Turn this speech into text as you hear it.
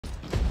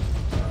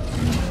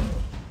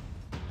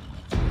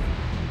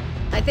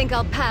I think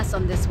I'll pass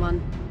on this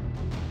one.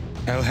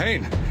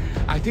 Elhain,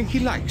 I think he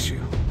likes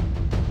you.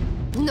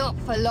 Not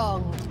for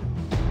long.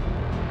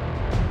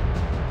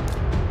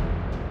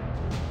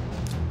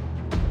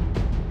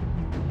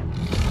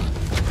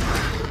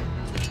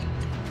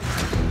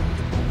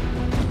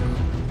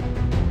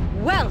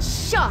 Well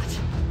shot!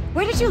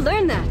 Where did you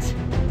learn that?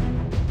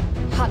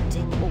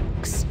 Hunting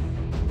orcs.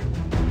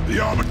 The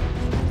armor.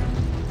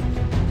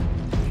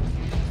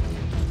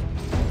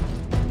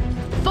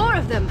 4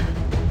 of them!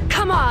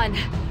 Come on!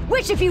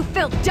 Which of you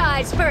filth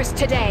dies first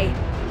today?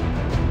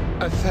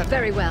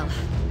 Very well.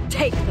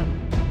 Take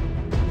them.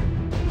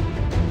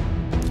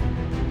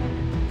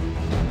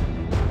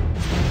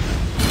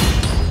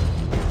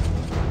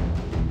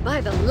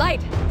 By the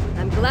light!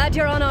 I'm glad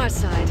you're on our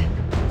side.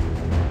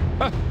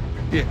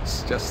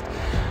 Yes, just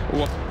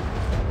what?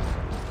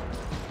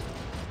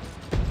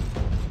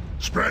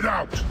 Spread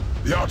out!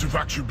 The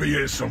artifact should be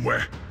here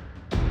somewhere.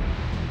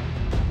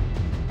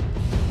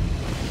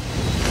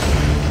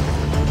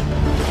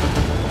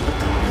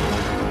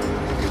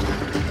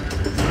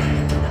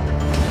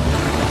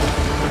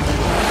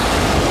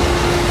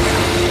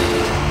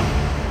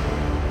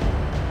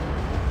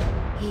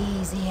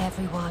 Easy,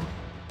 everyone.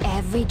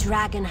 Every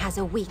dragon has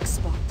a weak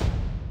spot.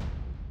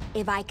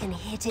 If I can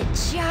hit it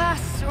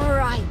just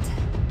right.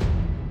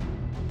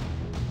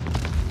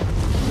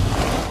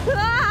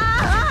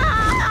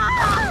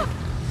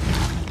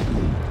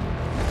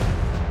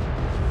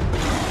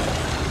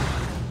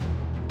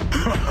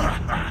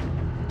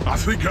 I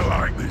think I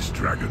like this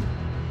dragon.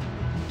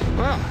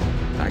 Well,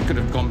 that could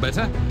have gone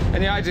better.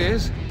 Any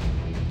ideas?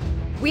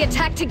 We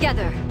attack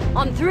together.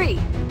 On 3.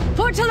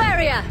 For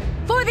Teleria!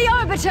 For the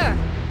Arbiter!